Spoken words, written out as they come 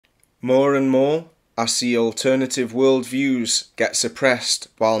More and more, I see alternative worldviews get suppressed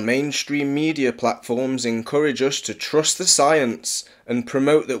while mainstream media platforms encourage us to trust the science and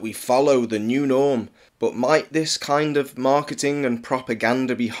promote that we follow the new norm. But might this kind of marketing and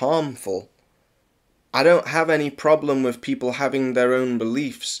propaganda be harmful? I don't have any problem with people having their own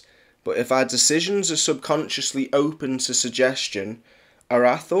beliefs, but if our decisions are subconsciously open to suggestion, are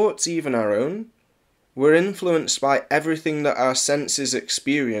our thoughts even our own? We're influenced by everything that our senses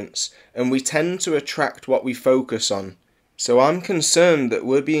experience, and we tend to attract what we focus on. So I'm concerned that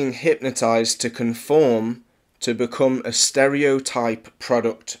we're being hypnotized to conform, to become a stereotype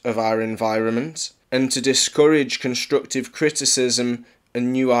product of our environment, and to discourage constructive criticism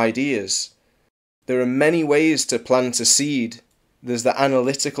and new ideas. There are many ways to plant a seed. There's the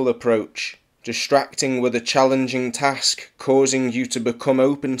analytical approach, distracting with a challenging task, causing you to become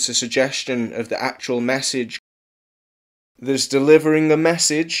open to suggestion of the actual message. There's delivering a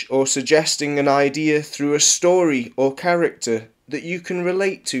message or suggesting an idea through a story or character that you can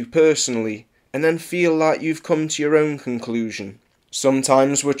relate to personally, and then feel like you've come to your own conclusion.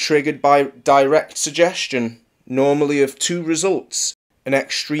 Sometimes we're triggered by direct suggestion, normally of two results, an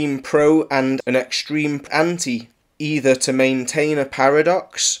extreme pro and an extreme anti, either to maintain a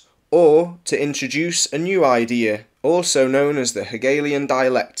paradox or to introduce a new idea, also known as the Hegelian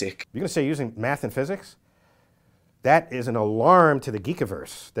dialectic. You're going to say using math and physics? That is an alarm to the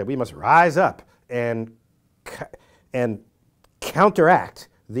geekiverse that we must rise up and counteract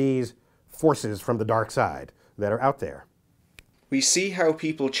these forces from the dark side that are out there. We see how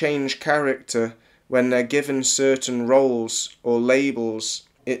people change character when they're given certain roles or labels.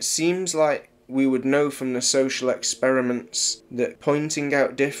 It seems like we would know from the social experiments that pointing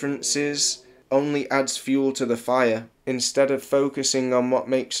out differences only adds fuel to the fire. Instead of focusing on what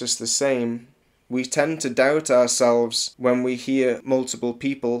makes us the same, we tend to doubt ourselves when we hear multiple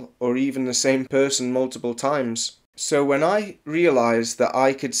people or even the same person multiple times. So when I realised that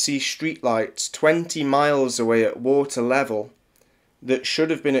I could see streetlights 20 miles away at water level that should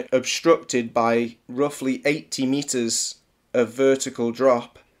have been obstructed by roughly 80 metres of vertical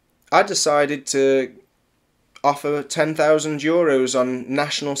drop, I decided to offer €10,000 on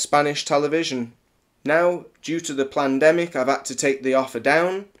national Spanish television. Now, due to the pandemic, I've had to take the offer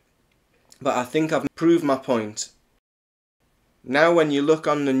down, but I think I've proved my point. Now when you look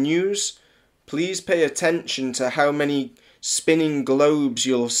on the news, please pay attention to how many spinning globes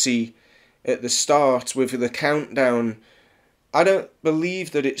you'll see at the start with the countdown. I don't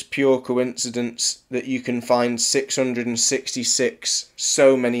believe that it's pure coincidence that you can find 666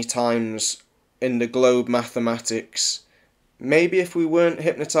 so many times in the globe mathematics. Maybe if we weren't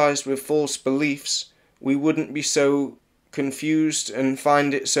hypnotized with false beliefs, we wouldn't be so confused and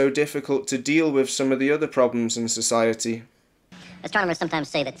find it so difficult to deal with some of the other problems in society. Astronomers sometimes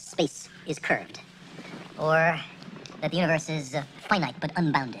say that space is curved, or that the universe is finite but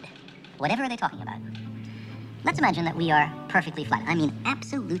unbounded. Whatever are they talking about? Let's imagine that we are perfectly flat. I mean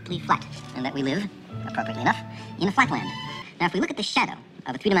absolutely flat. And that we live, appropriately enough, in a flat land. Now if we look at the shadow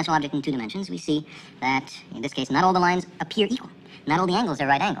of a three-dimensional object in two dimensions, we see that, in this case, not all the lines appear equal. Not all the angles are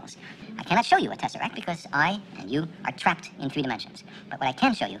right angles. I cannot show you a tesseract because I and you are trapped in 3 dimensions. But what I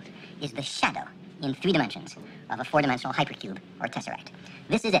can show you is the shadow in 3 dimensions of a 4-dimensional hypercube or tesseract.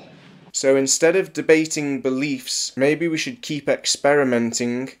 This is it. So instead of debating beliefs, maybe we should keep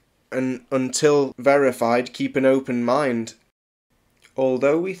experimenting and until verified, keep an open mind.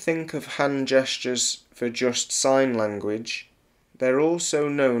 Although we think of hand gestures for just sign language, they're also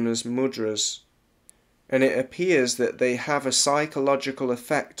known as mudras, and it appears that they have a psychological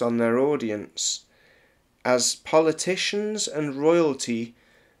effect on their audience, as politicians and royalty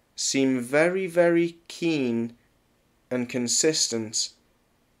seem very, very keen and consistent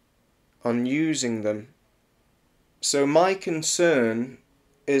on using them. So my concern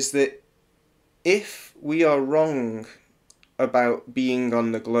is that if we are wrong about being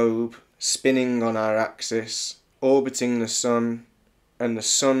on the globe, spinning on our axis, orbiting the sun, and the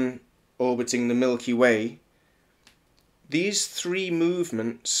sun orbiting the Milky Way, these 3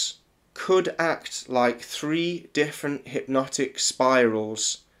 movements could act like 3 different hypnotic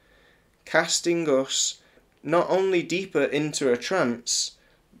spirals, casting us not only deeper into a trance,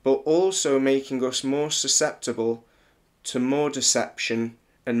 but also making us more susceptible to more deception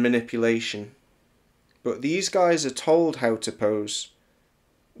and manipulation. But these guys are told how to pose,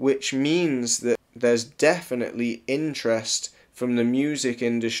 which means that there's definitely interest from the music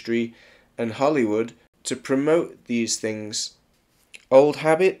industry and Hollywood to promote these things. Old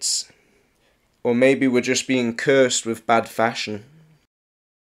habits? Or maybe we're just being cursed with bad fashion.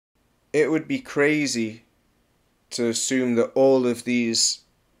 It would be crazy to assume that all of these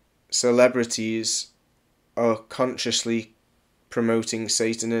celebrities are consciously promoting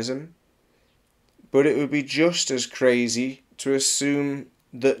Satanism, but it would be just as crazy to assume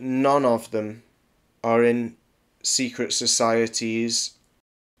that none of them are in secret societies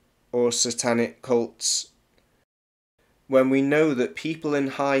or satanic cults, when we know that people in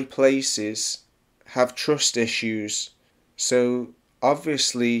high places have trust issues. So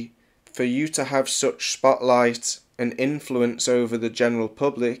obviously, for you to have such spotlight and influence over the general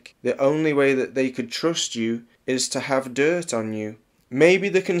public, the only way that they could trust you is to have dirt on you. Maybe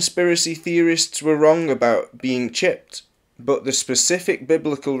the conspiracy theorists were wrong about being chipped, but the specific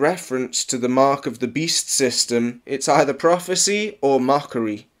biblical reference to the mark of the beast system, it's either prophecy or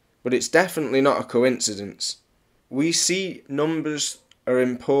mockery, but it's definitely not a coincidence. We see numbers are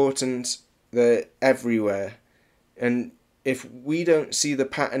important, they're everywhere, and if we don't see the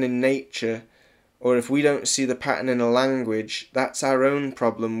pattern in nature, or if we don't see the pattern in a language, that's our own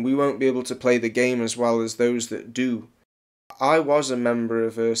problem. We won't be able to play the game as well as those that do. I was a member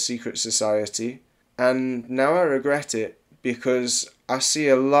of a secret society, and now I regret it, because I see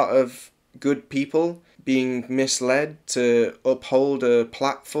a lot of good people being misled to uphold a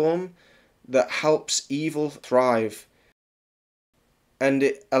platform that helps evil thrive. And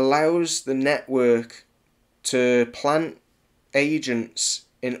it allows the network to plant agents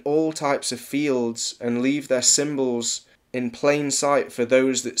in all types of fields and leave their symbols in plain sight for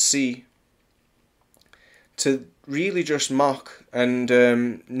those that see, to really just mock and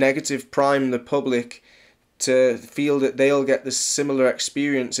negative prime the public to feel that they'll get the similar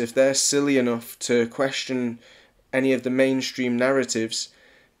experience if they're silly enough to question any of the mainstream narratives.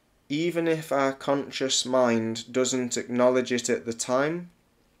 Even if our conscious mind doesn't acknowledge it at the time,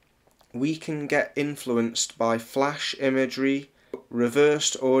 we can get influenced by flash imagery,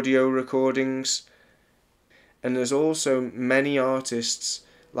 reversed audio recordings, and there's also many artists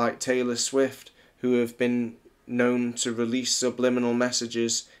like Taylor Swift who have been known to release subliminal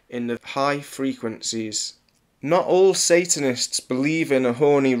messages in the high frequencies. Not all Satanists believe in a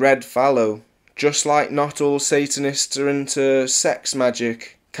horny red fallow, just like not all Satanists are into sex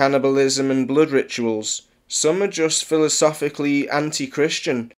magic, cannibalism and blood rituals. Some are just philosophically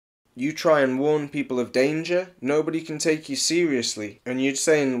anti-Christian. You try and warn people of danger, nobody can take you seriously. And you're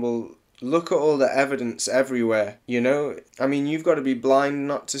saying, well, look at all the evidence everywhere, you know? I mean, you've got to be blind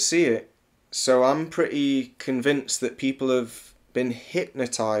not to see it. So I'm pretty convinced that people have been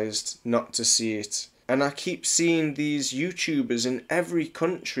hypnotized not to see it. And I keep seeing these YouTubers in every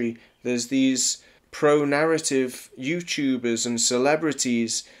country. There's these pro-narrative YouTubers and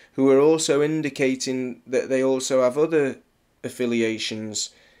celebrities who are also indicating that they also have other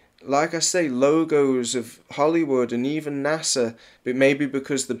affiliations. Like I say, logos of Hollywood and even NASA, but maybe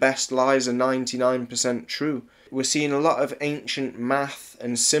because the best lies are 99% true. We're seeing a lot of ancient math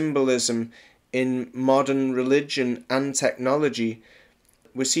and symbolism in modern religion and technology.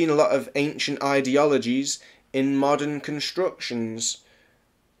 We're seeing a lot of ancient ideologies in modern constructions.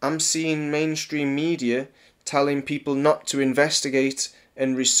 I'm seeing mainstream media telling people not to investigate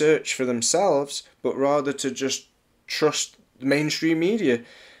and research for themselves, but rather to just trust the mainstream media.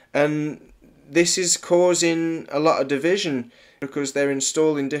 And this is causing a lot of division because they're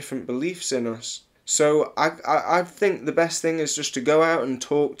installing different beliefs in us. So I think the best thing is just to go out and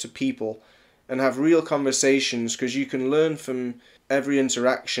talk to people and have real conversations, because you can learn from every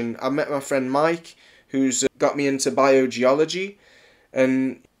interaction. I met my friend Mike, who's got me into biogeology,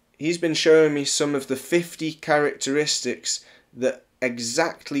 and he's been showing me some of the 50 characteristics that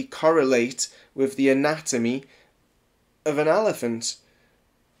exactly correlate with the anatomy of an elephant,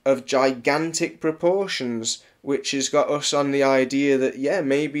 of gigantic proportions, which has got us on the idea that, yeah,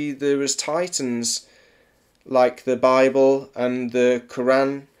 maybe there was titans like the Bible and the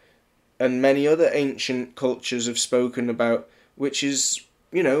Quran and many other ancient cultures have spoken about, which is,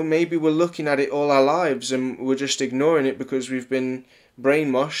 you know, maybe we're looking at it all our lives and we're just ignoring it because we've been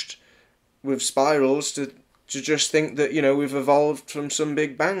brainwashed with spirals to just think that, you know, we've evolved from some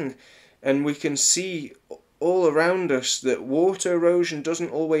big bang. And we can see all around us that water erosion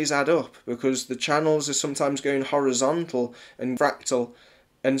doesn't always add up, because the channels are sometimes going horizontal and fractal,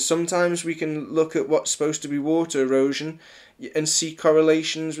 and sometimes we can look at what's supposed to be water erosion and see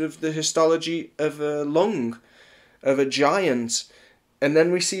correlations with the histology of a lung, of a giant, and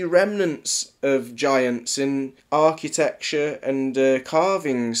then we see remnants of giants in architecture and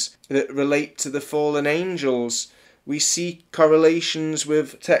carvings that relate to the fallen angels. We see correlations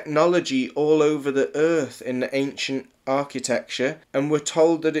with technology all over the earth in the ancient architecture, and we're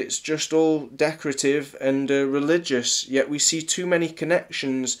told that it's just all decorative and religious, yet we see too many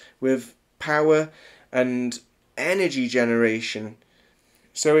connections with power and energy generation.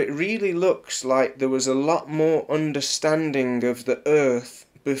 So it really looks like there was a lot more understanding of the Earth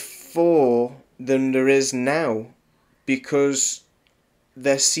before than there is now, because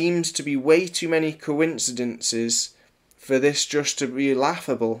there seems to be way too many coincidences for this just to be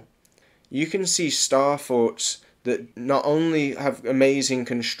laughable. You can see star forts that not only have amazing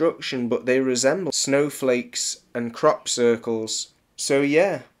construction, but they resemble snowflakes and crop circles. So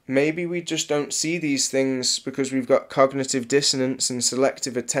yeah, maybe we just don't see these things because we've got cognitive dissonance and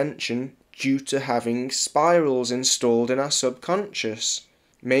selective attention due to having spirals installed in our subconscious.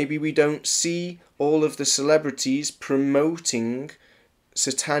 Maybe we don't see all of the celebrities promoting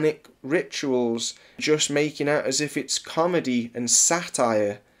satanic rituals, just making out as if it's comedy and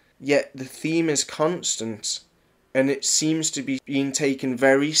satire, yet the theme is constant, and it seems to be being taken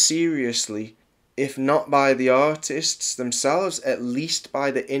very seriously, if not by the artists themselves, at least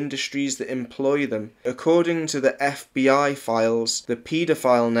by the industries that employ them. According to the FBI files, the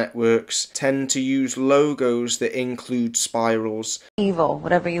paedophile networks tend to use logos that include spirals. Evil,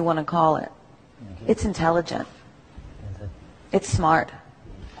 whatever you want to call it. It's intelligent. It's smart.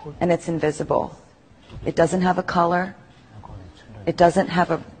 And it's invisible. It doesn't have a color. It doesn't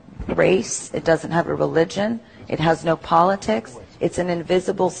have a race. It doesn't have a religion. It has no politics. It's an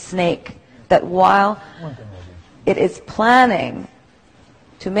invisible snake that while it is planning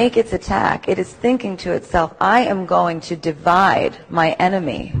to make its attack, it is thinking to itself, I am going to divide my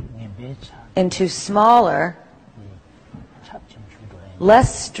enemy into smaller,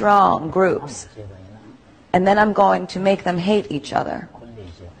 less strong groups, and then I'm going to make them hate each other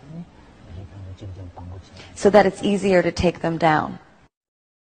so that it's easier to take them down.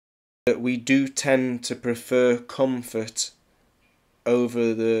 That we do tend to prefer comfort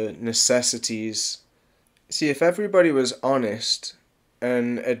over the necessities. See, if everybody was honest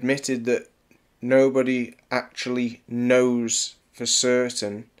and admitted that nobody actually knows for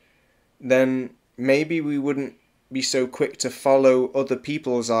certain, then maybe we wouldn't be so quick to follow other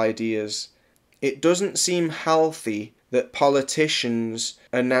people's ideas. It doesn't seem healthy that politicians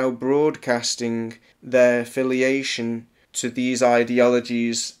are now broadcasting their affiliation to these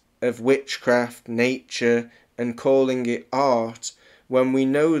ideologies of witchcraft, nature, and calling it art, when we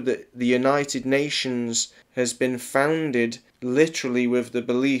know that the United Nations has been founded literally with the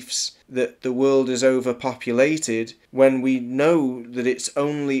beliefs that the world is overpopulated, when we know that it's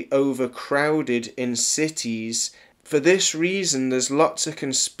only overcrowded in cities. For this reason, there's lots of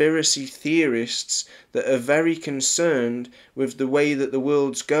conspiracy theorists that are very concerned with the way that the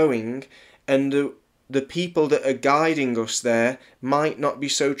world's going, and the people that are guiding us there might not be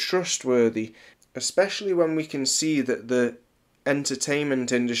so trustworthy, especially when we can see that the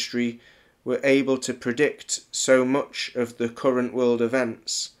entertainment industry were able to predict so much of the current world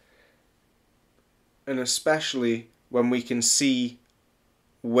events, and especially when we can see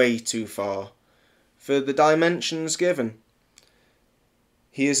way too far for the dimensions given.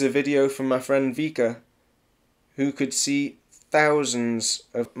 Here's a video from my friend Vika, who could see thousands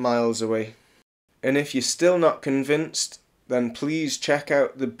of miles away. And if you're still not convinced, then please check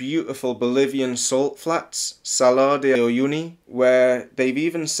out the beautiful Bolivian salt flats, Salar de Uyuni, where they've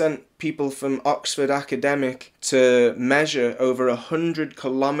even sent people from Oxford Academic to measure over 100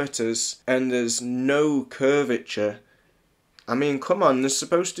 kilometers, and there's no curvature. I mean, come on, there's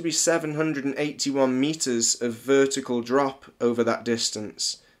supposed to be 781 meters of vertical drop over that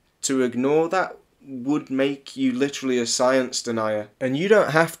distance. To ignore that would make you literally a science denier. And you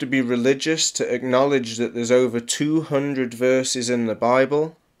don't have to be religious to acknowledge that there's over 200 verses in the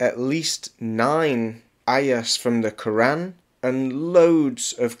Bible, at least 9 ayahs from the Quran, and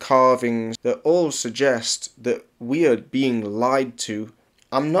loads of carvings that all suggest that we are being lied to.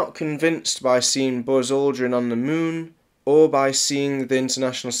 I'm not convinced by seeing Buzz Aldrin on the moon, or by seeing the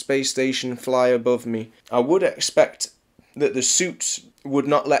International Space Station fly above me. I would expect that the suits would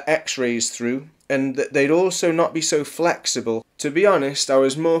not let X-rays through, and that they'd also not be so flexible. To be honest, I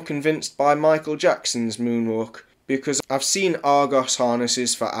was more convinced by Michael Jackson's moonwalk, because I've seen Argos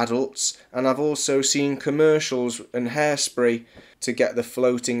harnesses for adults, and I've also seen commercials and hairspray to get the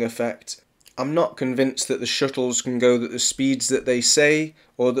floating effect. I'm not convinced that the shuttles can go at the speeds that they say,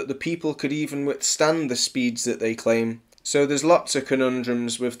 or that the people could even withstand the speeds that they claim. So there's lots of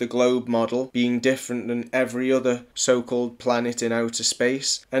conundrums with the globe model being different than every other so-called planet in outer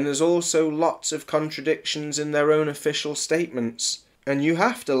space, and there's also lots of contradictions in their own official statements. And you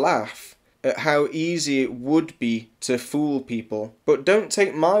have to laugh at how easy it would be to fool people. But don't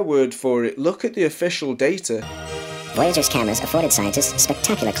take my word for it, look at the official data. Voyager's cameras afforded scientists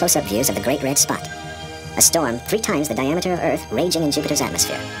spectacular close-up views of the Great Red Spot, a storm 3 times the diameter of Earth raging in Jupiter's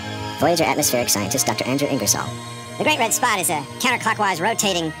atmosphere. Voyager atmospheric scientist Dr. Andrew Ingersoll. The Great Red Spot is a counterclockwise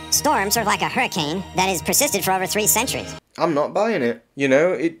rotating storm, sort of like a hurricane, that has persisted for over 3 centuries. I'm not buying it. You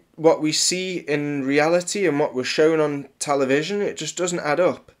know, what we see in reality and what we're shown on television, it just doesn't add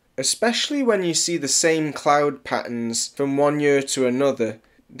up. Especially when you see the same cloud patterns from one year to another,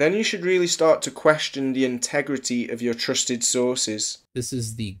 then you should really start to question the integrity of your trusted sources. This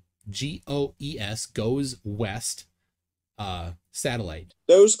is the GOES, Goes West, satellite.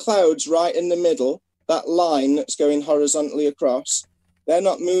 Those clouds right in the middle, that line that's going horizontally across, they're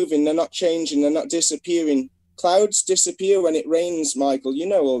not moving, they're not changing, they're not disappearing. Clouds disappear when it rains, Michael. You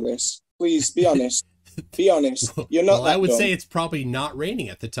know all this. Please, be honest. Be honest. You're not Well, I would dumb. say it's probably not raining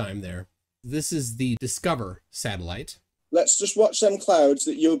at the time there. This is the Discover satellite. Let's just watch them clouds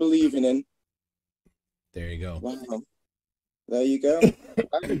that you're believing in. There you go. Wow. There you go.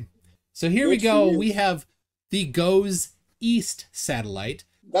 So here we Good go. for you. We have the Goes East satellite.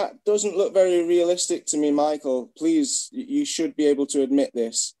 That doesn't look very realistic to me, Michael. Please, you should be able to admit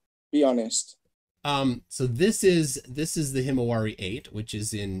this. Be honest. So this is the Himawari 8, which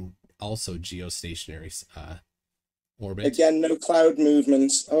is in also geostationary orbit. Again, no cloud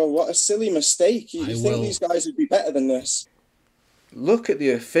movements. Oh, what a silly mistake. You think these guys would be better than this? Look at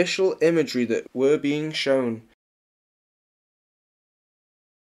the official imagery that we're being shown.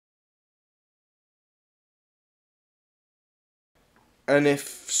 And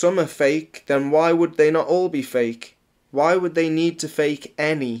if some are fake, then why would they not all be fake? Why would they need to fake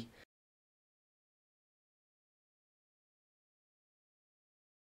any?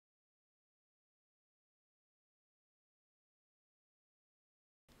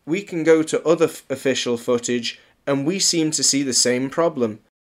 We can go to other official footage and we seem to see the same problem.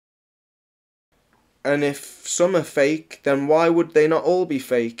 And if some are fake, then why would they not all be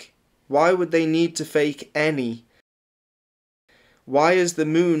fake? Why would they need to fake any? Why is the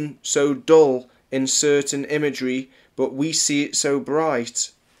moon so dull in certain imagery, but we see it so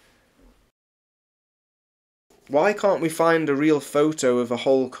bright? Why can't we find a real photo of a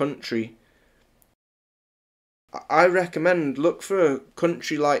whole country? I recommend look for a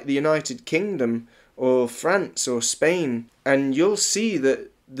country like the United Kingdom or France or Spain, and you'll see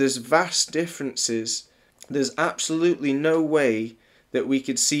that there's vast differences. There's absolutely no way that we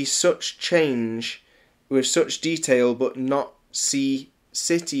could see such change with such detail but not see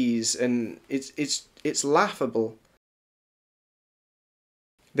cities, and it's laughable.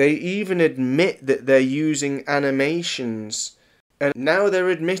 They even admit that they're using animations. And now they're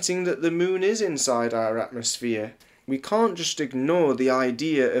admitting that the moon is inside our atmosphere. We can't just ignore the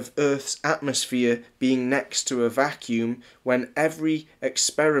idea of Earth's atmosphere being next to a vacuum when every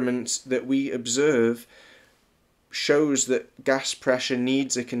experiment that we observe shows that gas pressure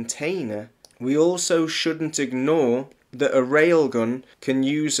needs a container. We also shouldn't ignore that a railgun can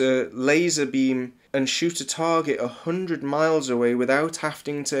use a laser beam and shoot a target 100 miles away without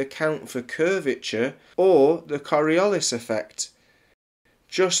having to account for curvature or the Coriolis effect.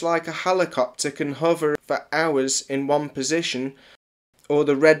 Just like a helicopter can hover for hours in one position, or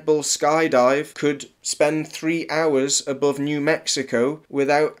the Red Bull skydive could spend 3 hours above New Mexico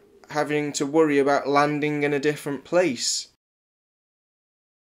without having to worry about landing in a different place.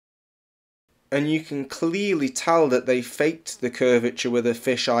 And you can clearly tell that they faked the curvature with a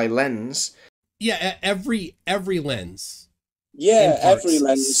fisheye lens. Yeah, every lens. Yeah, imparts every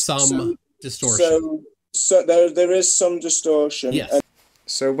lens. Some distortion. So there is some distortion. Yes.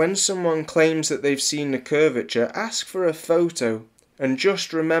 So when someone claims that they've seen the curvature, ask for a photo. And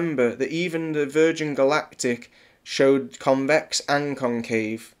just remember that even the Virgin Galactic showed convex and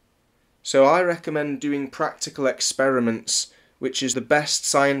concave. So I recommend doing practical experiments, which is the best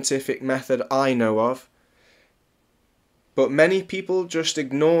scientific method I know of. But many people just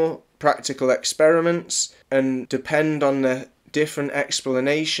ignore practical experiments and depend on the different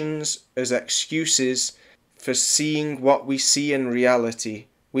explanations as excuses for seeing what we see in reality.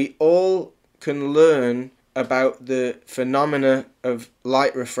 We all can learn about the phenomena of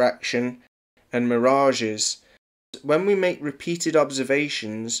light refraction and mirages. When we make repeated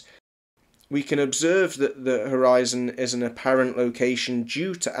observations, we can observe that the horizon is an apparent location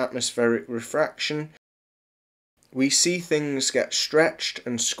due to atmospheric refraction. We see things get stretched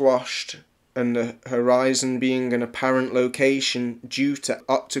and squashed, and the horizon being an apparent location due to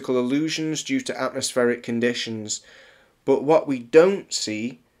optical illusions due to atmospheric conditions. But what we don't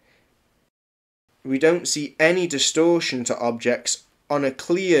see any distortion to objects on a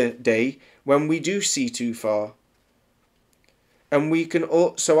clear day when we do see too far. And we can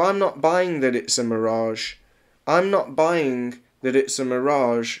so I'm not buying that it's a mirage. I'm not buying that it's a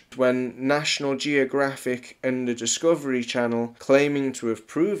mirage when National Geographic and the Discovery Channel claiming to have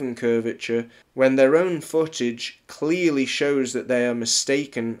proven curvature when their own footage clearly shows that they are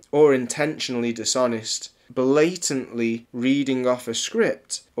mistaken or intentionally dishonest, blatantly reading off a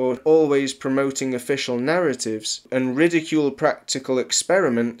script or always promoting official narratives and ridicule practical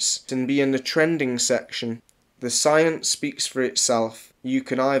experiments and be in the trending section. The science speaks for itself. You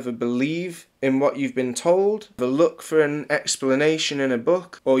can either believe in what you've been told, look for an explanation in a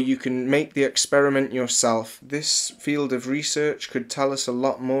book, or you can make the experiment yourself. This field of research could tell us a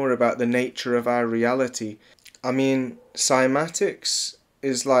lot more about the nature of our reality. I mean, cymatics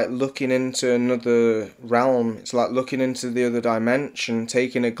is like looking into another realm. It's like looking into the other dimension,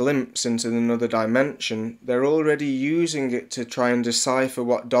 taking a glimpse into another dimension. They're already using it to try and decipher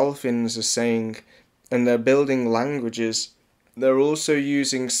what dolphins are saying, and they're building languages. They're also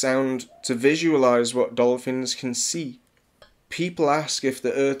using sound to visualize what dolphins can see. People ask if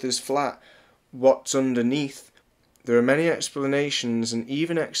the Earth is flat, what's underneath? There are many explanations and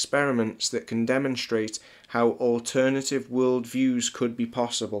even experiments that can demonstrate how alternative worldviews could be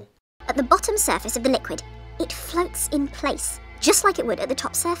possible. At the bottom surface of the liquid, it floats in place, just like it would at the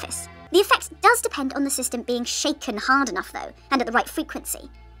top surface. The effect does depend on the system being shaken hard enough though, and at the right frequency.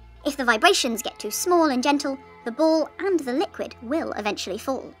 If the vibrations get too small and gentle, the ball and the liquid will eventually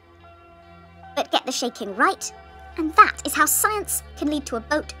fall. But get the shaking right, and that is how science can lead to a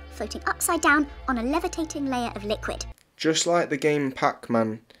boat floating upside down on a levitating layer of liquid. Just like the game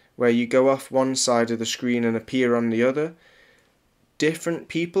Pac-Man, where you go off one side of the screen and appear on the other, different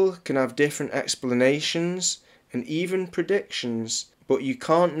people can have different explanations and even predictions, but you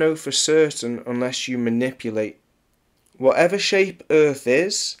can't know for certain unless you manipulate. Whatever shape Earth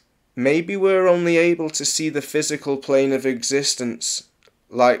is, maybe we're only able to see the physical plane of existence,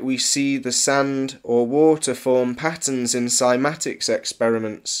 like we see the sand or water form patterns in cymatics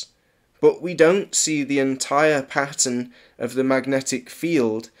experiments. But we don't see the entire pattern of the magnetic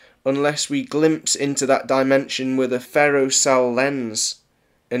field unless we glimpse into that dimension with a ferrocell lens.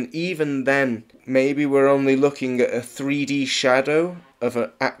 And even then, maybe we're only looking at a 3D shadow of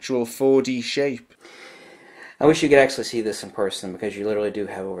an actual 4D shape. I wish you could actually see this in person, because you literally do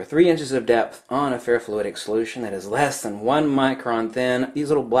have over 3 inches of depth on a ferrofluidic solution that is less than 1 micron thin. These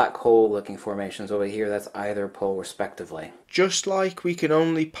little black hole-looking formations over here, that's either pole respectively. Just like we can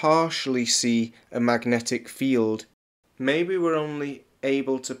only partially see a magnetic field, maybe we're only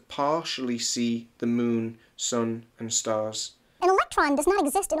able to partially see the moon, sun, and stars. An electron does not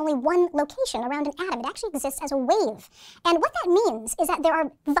exist in only one location around an atom. It actually exists as a wave. And what that means is that there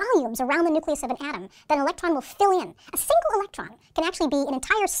are volumes around the nucleus of an atom that an electron will fill in. A single electron can actually be an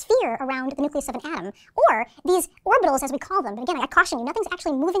entire sphere around the nucleus of an atom, or these orbitals, as we call them. But again, I caution you, nothing's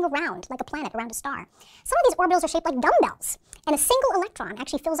actually moving around like a planet around a star. Some of these orbitals are shaped like dumbbells, and a single electron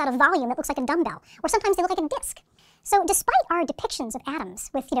actually fills out a volume that looks like a dumbbell, or sometimes they look like a disk. So despite our depictions of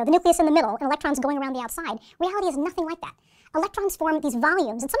atoms with, the nucleus in the middle and electrons going around the outside, reality is nothing like that. Electrons form these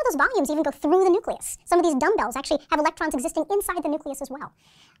volumes, and some of those volumes even go through the nucleus. Some of these dumbbells actually have electrons existing inside the nucleus as well.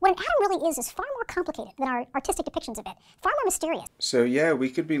 What an atom really is far more complicated than our artistic depictions of it, far more mysterious. So yeah, we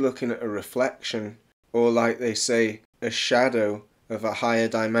could be looking at a reflection, or like they say, a shadow of a higher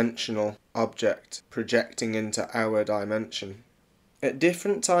dimensional object projecting into our dimension. At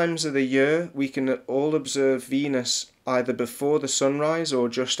different times of the year, we can all observe Venus either before the sunrise or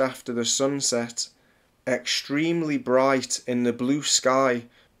just after the sunset, extremely bright in the blue sky,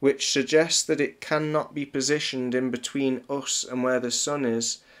 which suggests that it cannot be positioned in between us and where the sun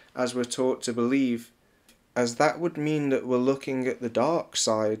is, as we're taught to believe, as that would mean that we're looking at the dark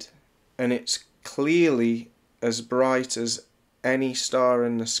side, and it's clearly as bright as any star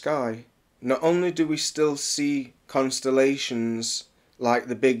in the sky. Not only do we still see constellations like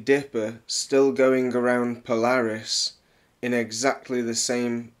the Big Dipper still going around Polaris in exactly the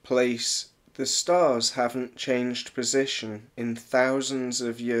same place, the stars haven't changed position in thousands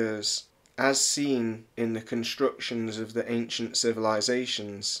of years, as seen in the constructions of the ancient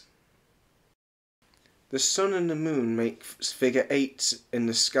civilizations. The sun and the moon make figure eights in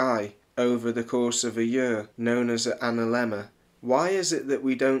the sky over the course of a year, known as an analemma. Why is it that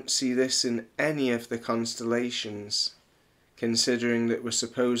we don't see this in any of the constellations, considering that we're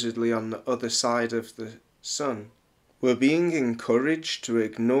supposedly on the other side of the sun? We're being encouraged to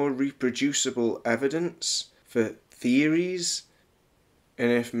ignore reproducible evidence for theories,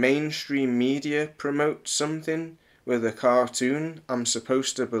 and if mainstream media promotes something with a cartoon, I'm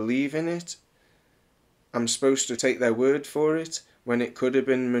supposed to believe in it? I'm supposed to take their word for it when it could have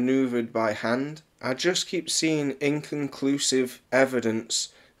been manoeuvred by hand? I just keep seeing inconclusive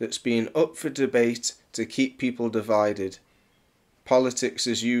evidence that's being up for debate to keep people divided. politics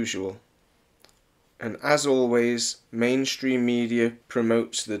as usual. And as always, mainstream media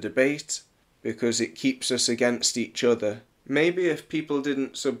promotes the debate because it keeps us against each other. Maybe if people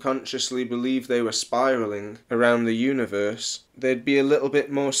didn't subconsciously believe they were spiralling around the universe, they'd be a little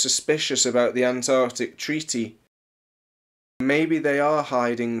bit more suspicious about the Antarctic Treaty. Maybe they are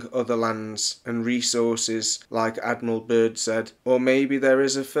hiding other lands and resources, like Admiral Byrd said, or maybe there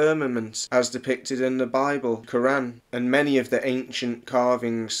is a firmament, as depicted in the Bible, Quran, and many of the ancient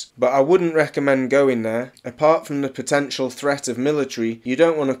carvings. But I wouldn't recommend going there. Apart from the potential threat of military, you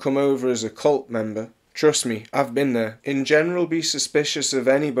don't want to come over as a cult member. Trust me, I've been there. In general, be suspicious of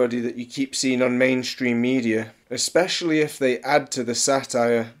anybody that you keep seeing on mainstream media, especially if they add to the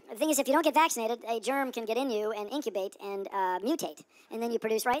satire. The thing is, if you don't get vaccinated, a germ can get in you and incubate and mutate, and then you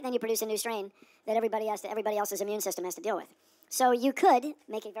produce a new strain that everybody else's immune system has to deal with. So you could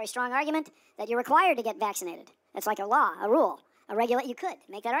make a very strong argument that you're required to get vaccinated. It's like a law, a rule, a regulate. You could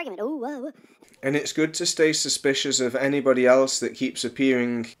make that argument. Ooh, whoa. And it's good to stay suspicious of anybody else that keeps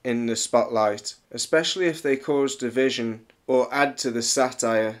appearing in the spotlight, especially if they cause division or add to the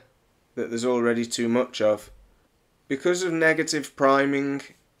satire that there's already too much of. Because of negative priming,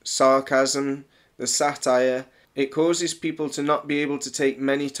 sarcasm, the satire, it causes people to not be able to take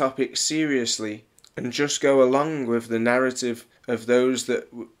many topics seriously and just go along with the narrative of those that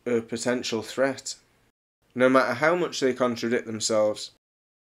are a potential threat, no matter how much they contradict themselves.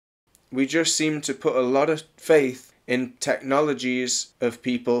 We just seem to put a lot of faith in technologies of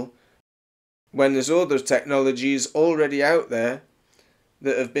people when there's other technologies already out there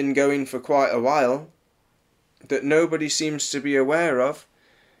that have been going for quite a while that nobody seems to be aware of,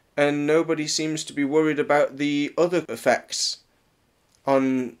 and nobody seems to be worried about the other effects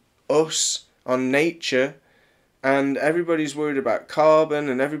on us, on nature, and everybody's worried about carbon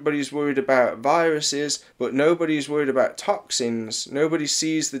and everybody's worried about viruses, but nobody's worried about toxins. Nobody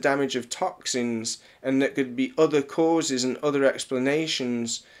sees the damage of toxins, and that could be other causes and other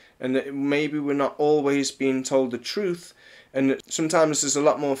explanations, and that maybe we're not always being told the truth, and that sometimes there's a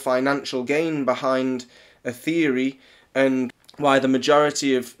lot more financial gain behind a theory, and why the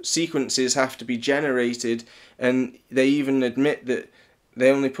majority of sequences have to be generated, and they even admit that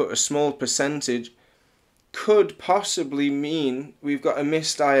they only put a small percentage, could possibly mean we've got a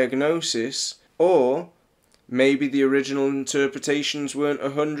misdiagnosis, or maybe the original interpretations weren't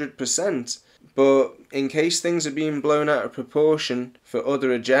 100%. But in case things are being blown out of proportion for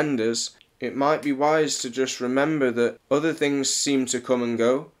other agendas, it might be wise to just remember that other things seem to come and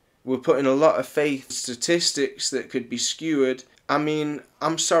go. We're putting a lot of faith in statistics that could be skewed. I mean,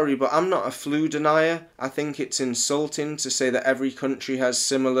 I'm sorry, but I'm not a flu denier. I think it's insulting to say that every country has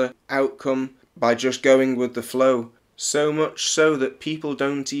similar outcome by just going with the flow. So much so that people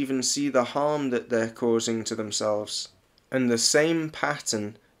don't even see the harm that they're causing to themselves. And the same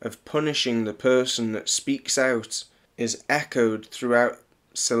pattern of punishing the person that speaks out is echoed throughout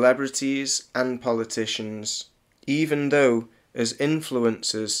celebrities and politicians, even though, as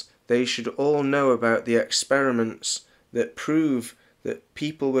influencers, they should all know about the experiments that prove that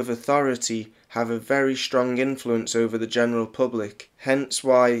people with authority have a very strong influence over the general public, hence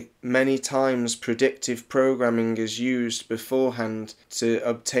why many times predictive programming is used beforehand to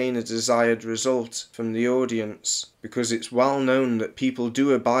obtain a desired result from the audience, because it's well known that people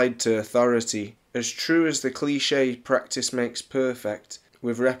do abide to authority. As true as the cliche practice makes perfect,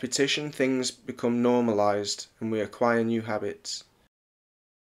 with repetition things become normalized and we acquire new habits.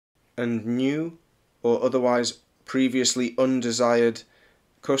 And new, or otherwise previously undesired,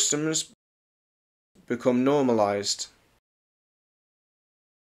 customs become normalized.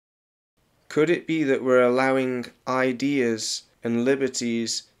 Could it be that we're allowing ideas and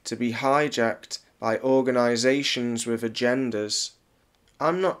liberties to be hijacked by organizations with agendas?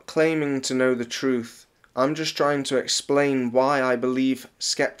 I'm not claiming to know the truth. I'm just trying to explain why I believe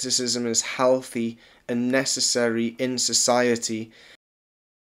skepticism is healthy and necessary in society.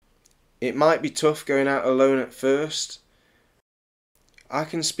 It might be tough going out alone at first. I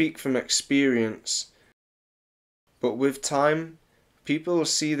can speak from experience. But with time, people will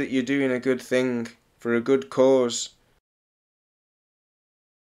see that you're doing a good thing for a good cause.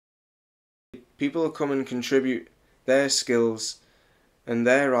 People will come and contribute their skills and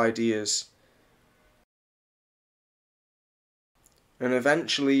their ideas. And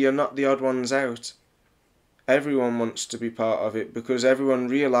eventually you're not the odd ones out. Everyone wants to be part of it because everyone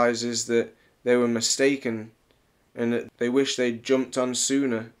realizes that they were mistaken and that they wish they'd jumped on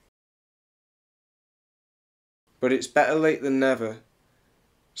sooner. But it's better late than never.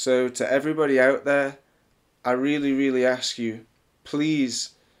 So to everybody out there, I really ask you,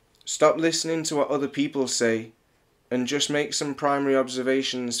 please stop listening to what other people say and just make some primary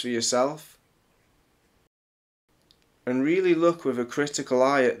observations for yourself. And really look with a critical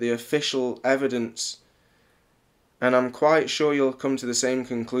eye at the official evidence, and I'm quite sure you'll come to the same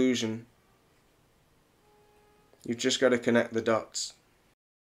conclusion. You've just got to connect the dots.